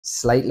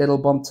slight little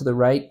bump to the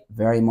right,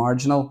 very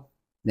marginal.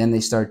 Then they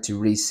start to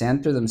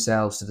recenter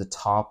themselves to the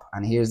top,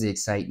 and here's the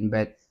exciting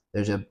bit.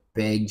 There's a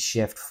big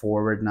shift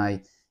forward now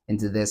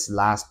into this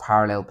last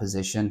parallel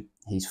position.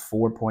 He's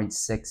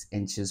 4.6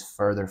 inches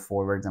further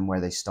forward than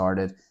where they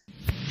started.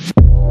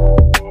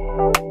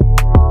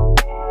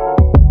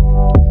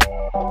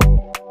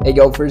 Hey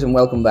golfers, and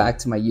welcome back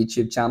to my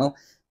YouTube channel.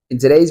 In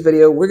today's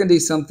video, we're going to do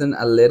something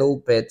a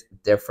little bit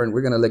different.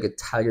 We're going to look at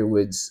Tiger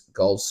Woods'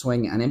 golf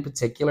swing, and in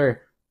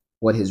particular,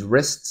 what his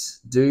wrists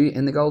do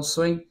in the golf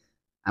swing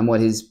and what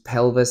his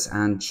pelvis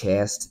and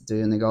chest do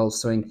in the golf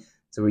swing.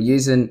 So we're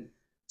using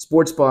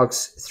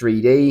Sportsbox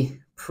 3D,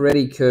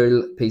 pretty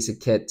cool piece of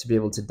kit to be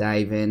able to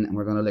dive in, and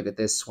we're going to look at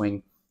this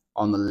swing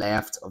on the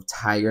left of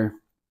Tiger.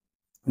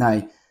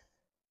 Now,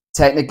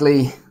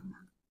 technically,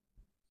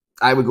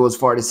 I would go as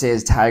far to say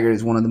as Tiger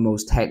is one of the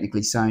most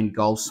technically sound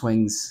golf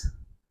swings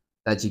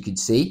that you could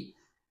see.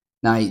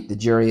 Now, the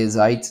jury is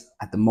out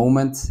at the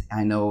moment.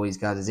 I know he's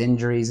got his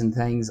injuries and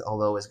things,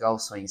 although his golf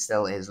swing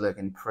still is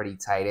looking pretty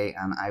tidy,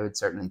 and I would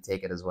certainly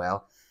take it as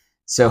well.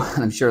 So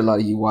I'm sure a lot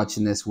of you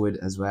watching this would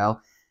as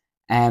well.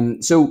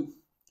 So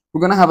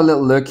we're going to have a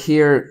little look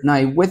here.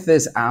 Now, with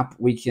this app,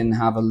 we can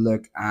have a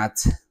look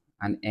at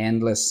an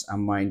endless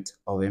amount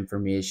of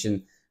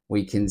information.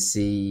 We can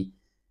see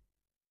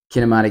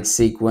kinematic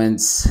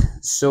sequence,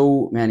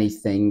 so many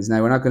things.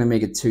 Now, we're not going to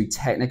make it too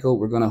technical.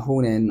 We're going to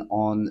hone in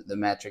on the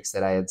metrics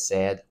that I had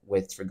said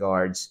with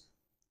regards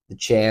the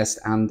chest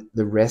and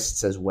the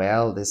wrists as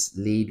well. This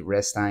lead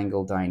wrist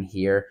angle down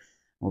here,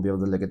 we'll be able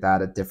to look at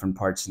that at different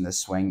parts in the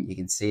swing. You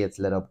can see it's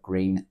lit up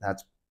green.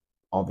 That's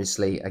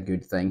obviously a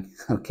good thing.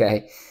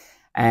 Okay.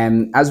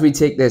 As we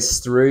take this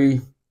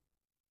through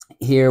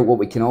here, what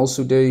we can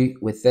also do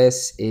with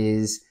this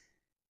is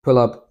pull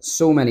up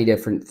so many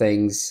different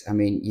things. I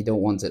mean, you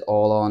don't want it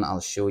all on. I'll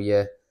show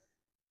you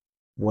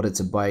what it's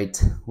about.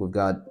 We've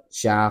got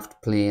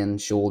shaft plane,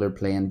 shoulder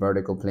plane,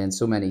 vertical plane,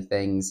 so many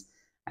things.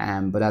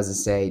 But as I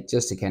say,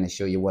 just to kind of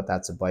show you what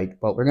that's about.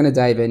 But we're going to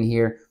dive in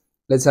here.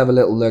 Let's have a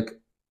little look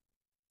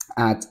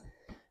at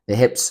the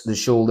hips, the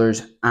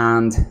shoulders,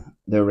 and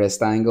the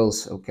wrist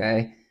angles,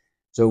 okay?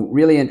 So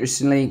really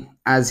interestingly,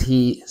 as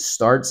he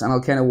starts, and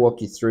I'll kind of walk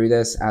you through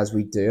this as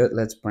we do it.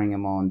 Let's bring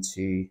him on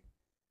to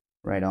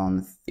right on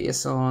the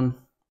face on,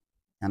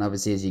 and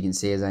obviously, as you can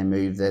see, as I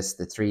move this,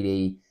 the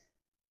 3D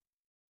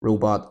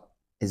robot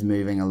is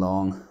moving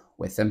along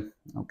with him.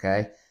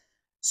 Okay,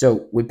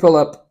 so we pull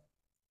up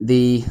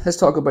let's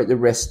talk about the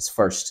wrists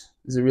first.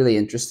 This is a really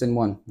interesting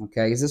one,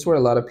 okay, because this is where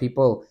a lot of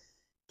people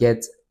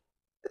get,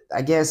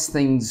 I guess,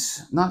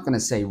 things, not going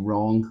to say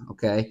wrong,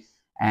 okay,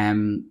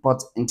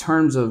 but in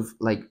terms of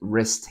like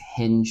wrist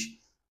hinge,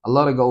 a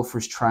lot of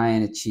golfers try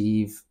and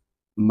achieve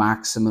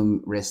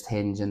maximum wrist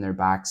hinge in their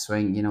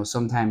backswing. You know,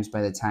 sometimes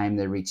by the time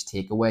they reach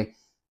takeaway,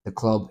 the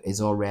club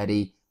is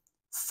already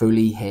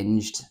fully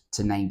hinged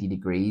to 90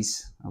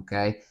 degrees.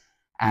 Okay.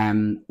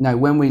 Now,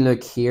 when we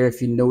look here,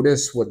 if you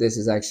notice, what this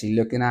is actually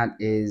looking at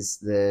is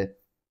the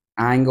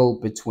angle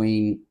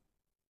between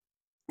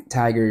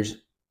Tiger's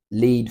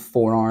lead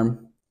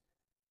forearm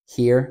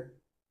here.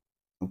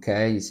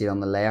 Okay, you see it on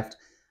the left,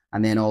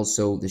 and then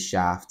also the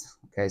shaft.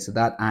 Okay, so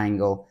that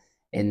angle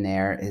in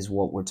there is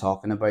what we're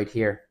talking about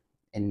here.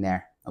 In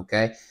there,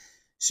 okay,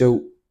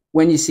 so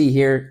when you see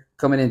here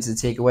coming into the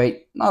takeaway,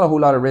 not a whole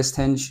lot of wrist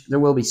hinge.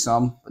 There will be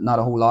some, but not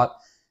a whole lot.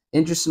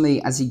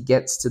 Interestingly, as he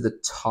gets to the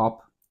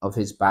top of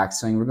his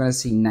backswing, we're going to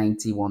see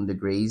 91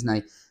 degrees.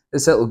 Now,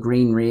 this little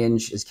green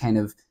range is kind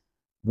of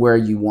where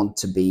you want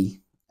to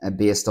be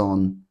based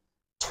on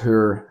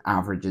tour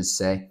averages,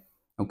 say,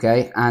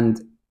 okay. And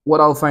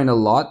what I'll find a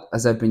lot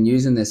as I've been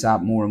using this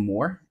app more and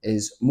more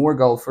is more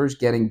golfers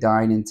getting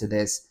down into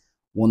this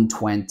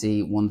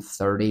 120,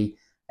 130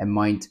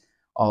 amount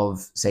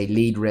of, say,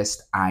 lead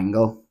wrist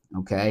angle,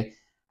 okay?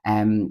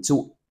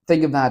 So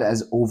think of that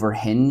as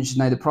overhinged.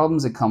 Now, the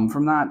problems that come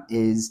from that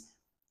is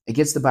it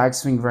gets the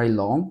backswing very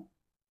long.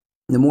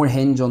 The more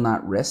hinge on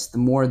that wrist, the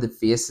more the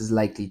face is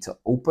likely to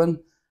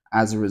open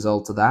as a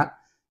result of that.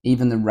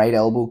 Even the right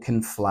elbow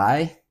can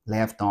fly,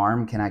 left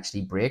arm can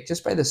actually break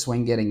just by the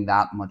swing getting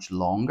that much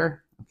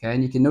longer, okay?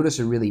 And you can notice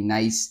a really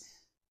nice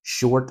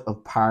short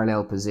of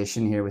parallel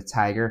position here with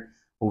Tiger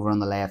over on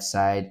the left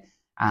side,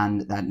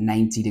 and that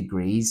 90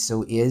 degrees.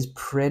 So it is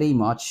pretty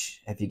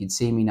much, if you can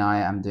see me now,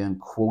 I'm doing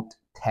quote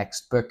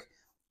textbook.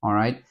 All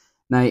right.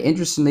 Now,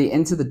 interestingly,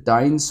 into the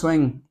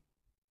downswing,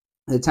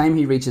 the time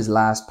he reaches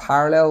last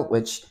parallel,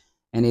 which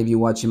any of you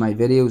watching my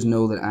videos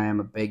know that I am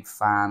a big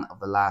fan of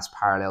the last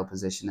parallel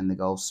position in the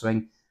golf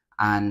swing,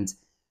 and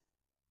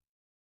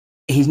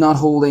he's not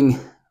holding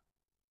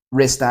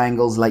wrist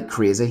angles like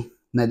crazy.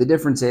 Now, the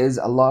difference is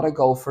a lot of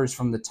golfers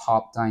from the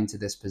top down to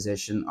this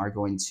position are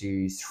going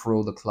to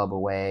throw the club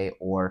away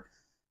or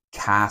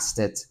cast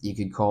it, you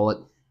could call it.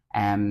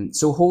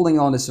 So holding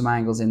on to some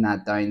angles in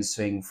that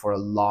downswing for a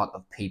lot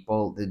of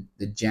people,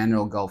 the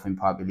general golfing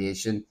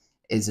population,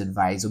 is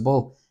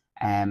advisable.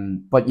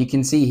 But you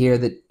can see here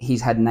that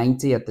he's had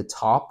 90 at the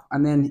top,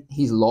 and then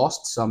he's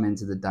lost some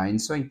into the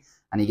downswing.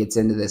 and he gets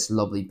into this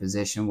lovely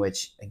position,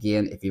 which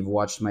again, if you've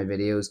watched my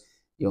videos,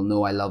 you'll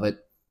know I love it,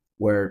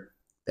 where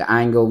the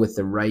angle with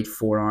the right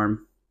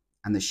forearm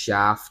and the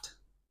shaft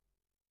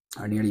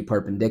are nearly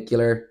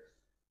perpendicular,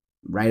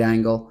 right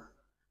angle.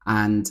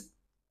 And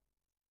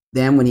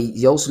then when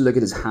you also look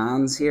at his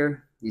hands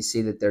here, you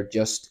see that they're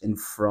just in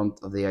front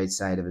of the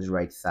outside of his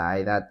right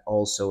thigh. That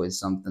also is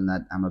something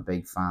that I'm a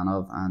big fan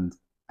of, and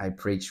I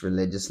preach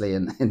religiously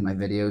in my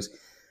videos.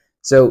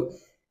 So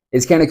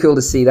it's kind of cool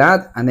to see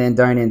that. And then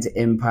down into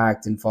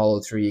impact and follow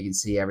through, you can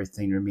see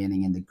everything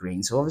remaining in the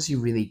green. So obviously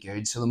really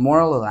good. So the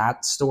moral of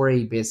that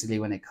story, basically,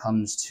 when it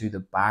comes to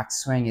the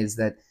backswing, is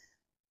that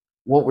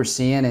what we're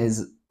seeing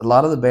is a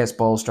lot of the best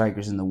ball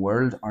strikers in the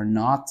world are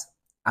not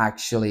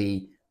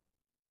actually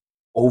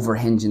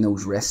overhinging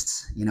those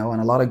wrists, and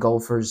a lot of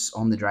golfers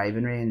on the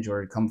driving range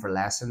or come for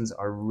lessons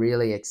are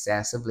really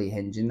excessively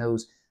hinging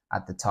those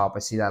at the top. I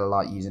see that a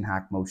lot using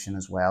hack motion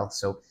as well.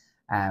 So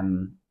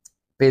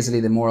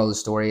basically the moral of the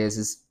story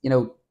is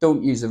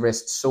don't use the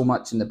wrist so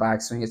much in the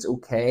backswing. It's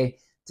okay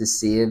to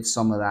save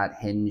some of that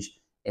hinge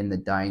in the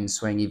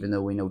downswing, even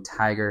though we know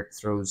Tiger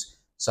throws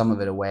some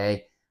of it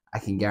away. I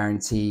can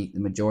guarantee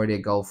the majority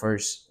of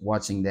golfers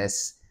watching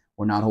this,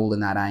 we're not holding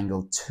that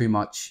angle too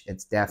much.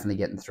 It's definitely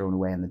getting thrown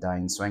away in the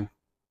downswing.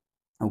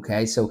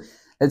 Okay, so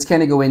let's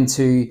kind of go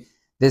into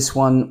this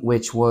one,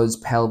 which was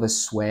pelvis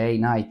sway.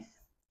 Now,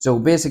 so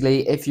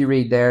basically, if you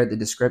read there the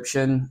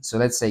description, so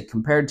let's say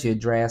compared to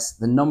address,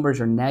 the numbers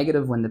are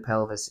negative when the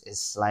pelvis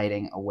is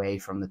sliding away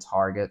from the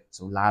target,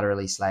 so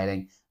laterally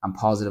sliding, and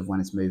positive when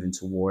it's moving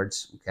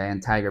towards. Okay,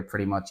 and Tiger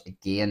pretty much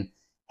again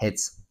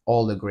hits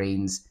all the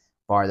greens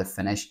bar the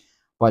finish,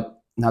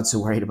 but not so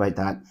worried about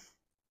that.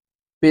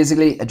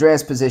 Basically,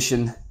 address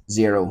position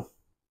 0.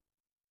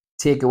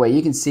 Takeaway,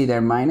 you can see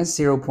there minus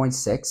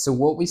 0.6. So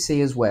what we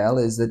see as well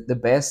is that the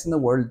best in the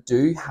world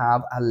do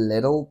have a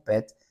little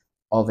bit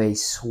of a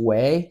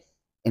sway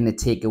in the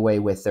takeaway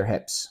with their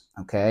hips.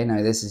 Okay,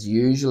 now this is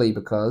usually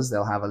because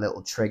they'll have a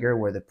little trigger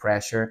where the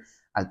pressure,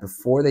 as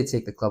before they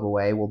take the club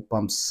away, will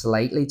bump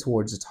slightly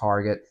towards the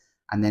target,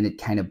 and then it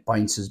kind of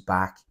bounces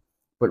back.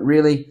 But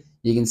really,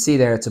 you can see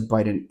there it's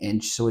about an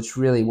inch. So it's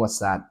really, what's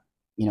that?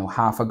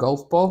 Half a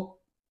golf ball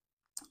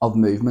of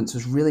movement. So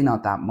it's really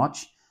not that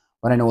much.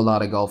 But I know a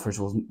lot of golfers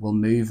will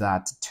move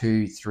that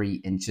 2-3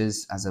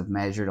 inches, as I've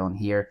measured on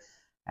here.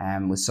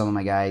 With some of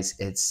my guys,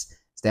 it's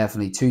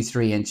definitely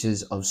 2-3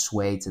 inches of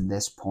sway to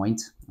this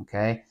point.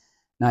 Okay.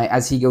 Now,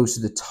 as he goes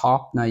to the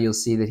top, now you'll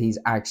see that he's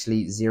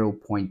actually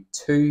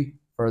 0.2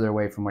 further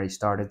away from where he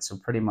started. So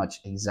pretty much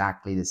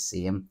exactly the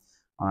same.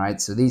 All right.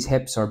 So these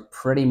hips are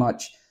pretty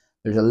much,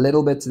 there's a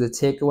little bit to the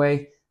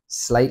takeaway,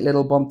 slight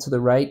little bump to the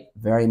right,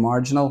 very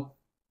marginal.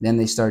 Then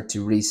they start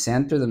to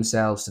recenter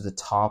themselves to the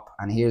top.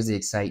 And here's the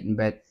exciting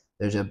bit.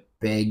 There's a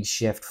big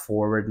shift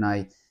forward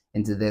now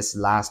into this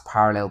last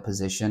parallel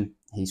position.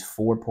 He's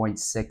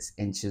 4.6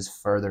 inches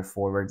further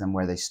forward than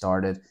where they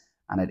started.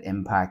 And at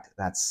impact,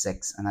 that's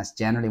 6. And that's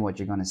generally what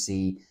you're going to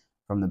see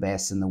from the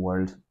best in the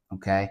world.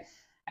 Okay.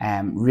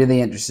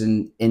 Really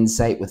interesting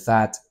insight with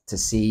that to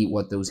see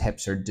what those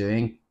hips are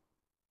doing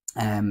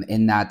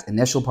in that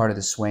initial part of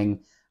the swing.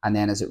 And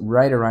then as it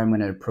right around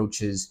when it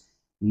approaches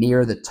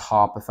near the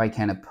top, if I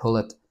kind of pull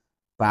it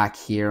back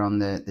here on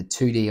the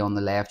 2D on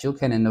the left, you'll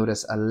kind of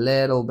notice a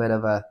little bit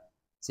of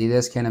see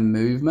this kind of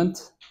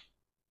movement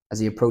as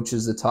he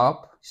approaches the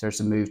top. He starts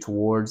to move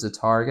towards the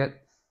target.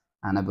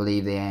 And I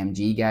believe the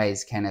AMG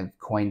guys kind of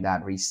coined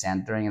that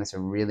recentering, and it's a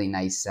really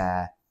nice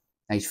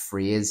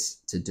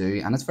phrase to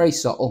do. And it's very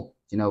subtle,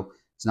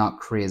 it's not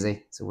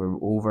crazy. So we're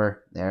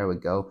over, there we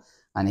go.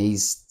 And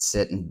he's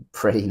sitting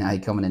pretty now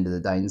coming into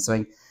the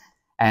downswing.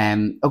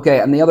 Okay,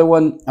 and the other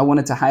one I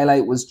wanted to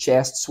highlight was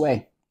chest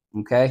sway.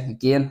 Okay,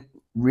 again,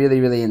 really,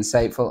 really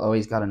insightful. Oh,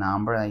 he's got an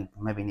amber. He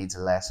maybe needs a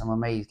lesson with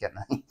me.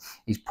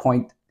 He's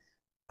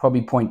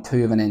probably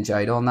 0.2 of an inch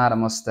out on that. I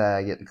must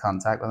get in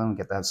contact with him and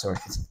get that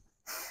sorted.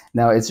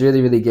 No, it's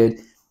really, really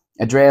good.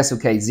 Address,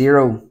 okay,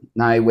 0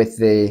 now with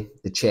the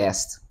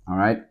chest. All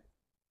right.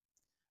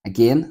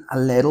 Again, a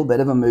little bit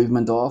of a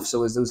movement off.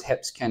 So as those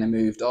hips kind of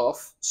moved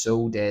off,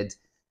 so did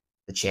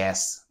the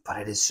chest, but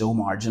it is so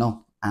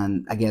marginal.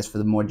 And I guess for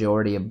the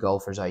majority of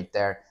golfers out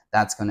there,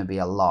 that's going to be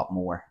a lot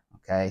more.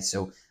 Okay.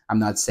 So I'm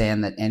not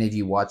saying that any of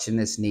you watching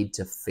this need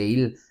to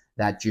feel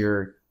that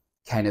you're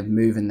kind of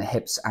moving the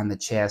hips and the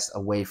chest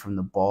away from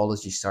the ball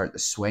as you start the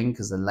swing,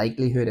 because the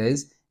likelihood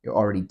is you're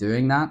already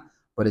doing that.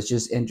 But it's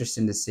just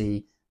interesting to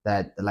see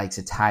that the likes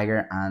of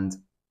Tiger and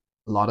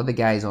a lot of the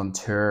guys on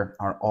tour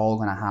are all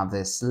going to have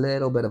this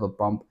little bit of a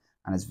bump,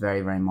 and it's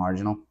very, very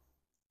marginal.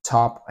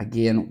 Top,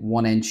 again,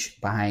 1 inch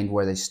behind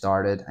where they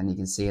started, and you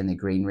can see in the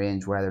green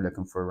range where they're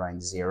looking for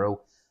around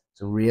 0.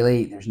 So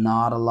really, there's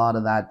not a lot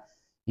of that,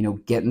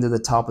 getting to the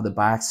top of the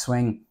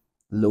backswing,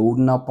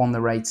 loading up on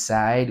the right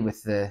side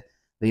with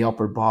the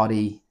upper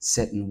body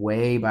sitting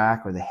way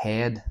back, or the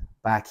head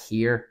back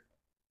here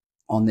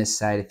on this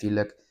side. If you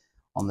look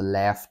on the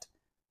left,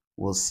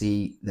 we'll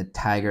see that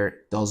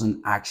Tiger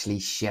doesn't actually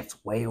shift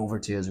way over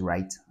to his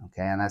right.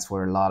 Okay, and that's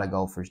where a lot of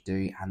golfers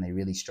do, and they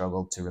really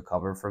struggle to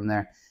recover from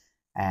there.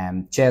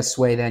 Chest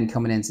sway then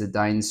coming into the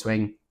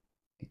downswing.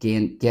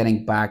 Again,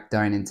 getting back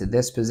down into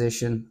this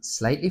position,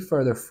 slightly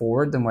further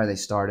forward than where they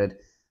started,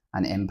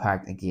 and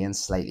impact again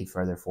slightly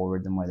further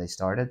forward than where they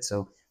started.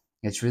 So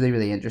it's really,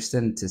 really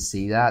interesting to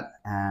see that.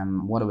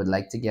 What I would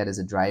like to get is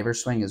a driver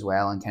swing as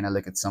well, and kind of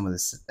look at some of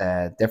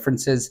the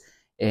differences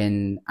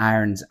in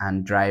irons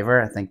and driver.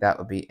 I think that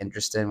would be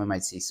interesting. We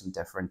might see some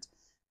different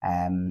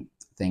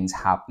things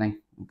happening.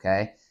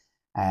 Okay,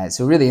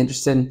 so really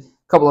interesting.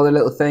 A couple other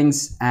little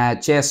things.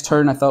 Chest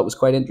turn I thought was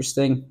quite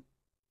interesting.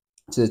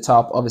 To the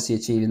top, obviously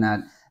achieving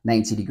that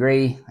 90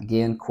 degree,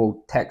 again,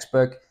 quote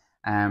textbook,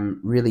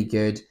 really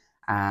good.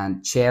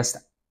 And chest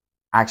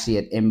actually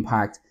at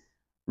impact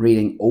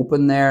reading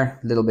open there,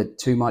 a little bit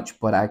too much,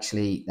 but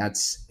actually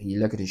that's, you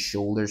look at his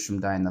shoulders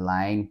from down the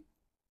line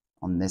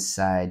on this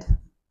side,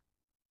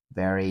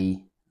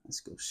 very, let's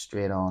go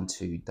straight on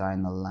to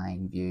down the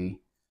line view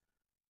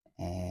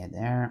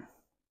there,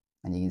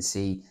 and you can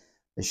see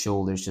the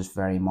shoulders just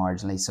very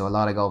marginally. So a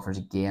lot of golfers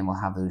again will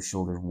have those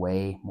shoulders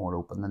way more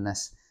open than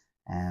this.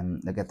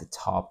 Look at the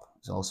top,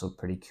 it's also a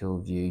pretty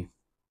cool view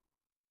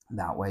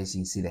that way, so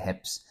you can see the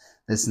hips.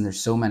 Listen, there's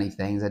so many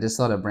things. I just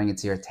thought I'd bring it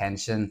to your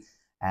attention.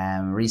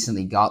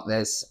 Recently got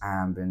this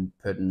and been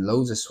putting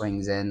loads of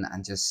swings in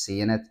and just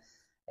seeing it.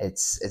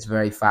 It's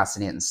very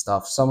fascinating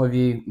stuff. Some of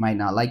you might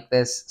not like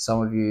this.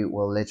 Some of you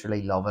will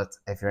literally love it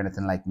if you're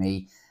anything like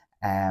me.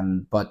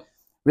 But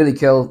really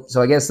cool.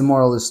 So I guess the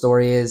moral of the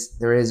story is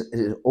it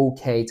is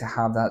okay to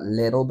have that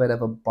little bit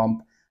of a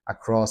bump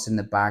across in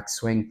the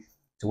backswing,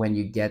 to when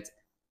you get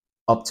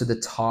up to the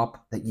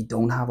top that you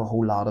don't have a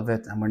whole lot of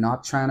it. And we're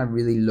not trying to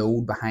really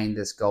load behind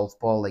this golf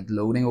ball, like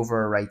loading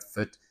over our right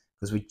foot,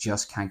 because we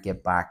just can't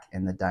get back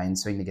in the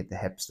downswing to get the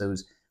hips,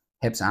 those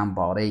hips and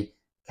body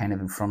kind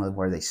of in front of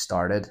where they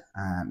started.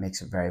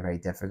 Makes it very, very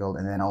difficult.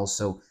 And then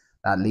also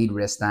that lead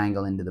wrist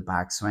angle into the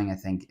backswing, I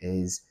think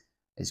is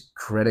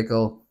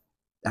critical.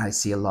 I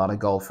see a lot of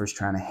golfers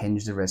trying to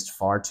hinge the wrist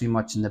far too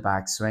much in the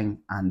backswing,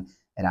 and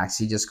it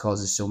actually just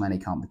causes so many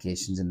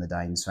complications in the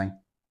downswing.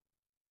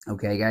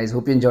 Okay, guys,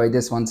 hope you enjoyed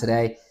this one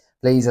today.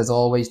 Please, as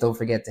always, don't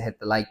forget to hit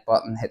the like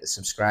button, hit the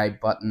subscribe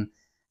button.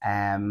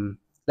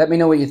 Let me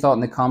know what you thought in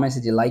the comments.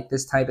 Did you like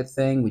this type of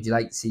thing? Would you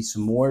like to see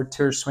some more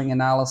tour swing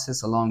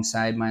analysis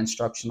alongside my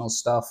instructional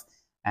stuff?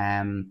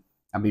 I'd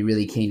be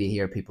really keen to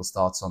hear people's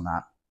thoughts on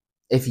that.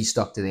 If you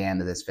stuck to the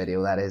end of this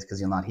video, that is,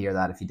 because you'll not hear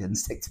that if you didn't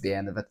stick to the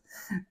end of it.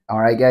 All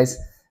right, guys.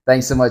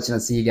 Thanks so much, and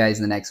I'll see you guys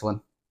in the next one.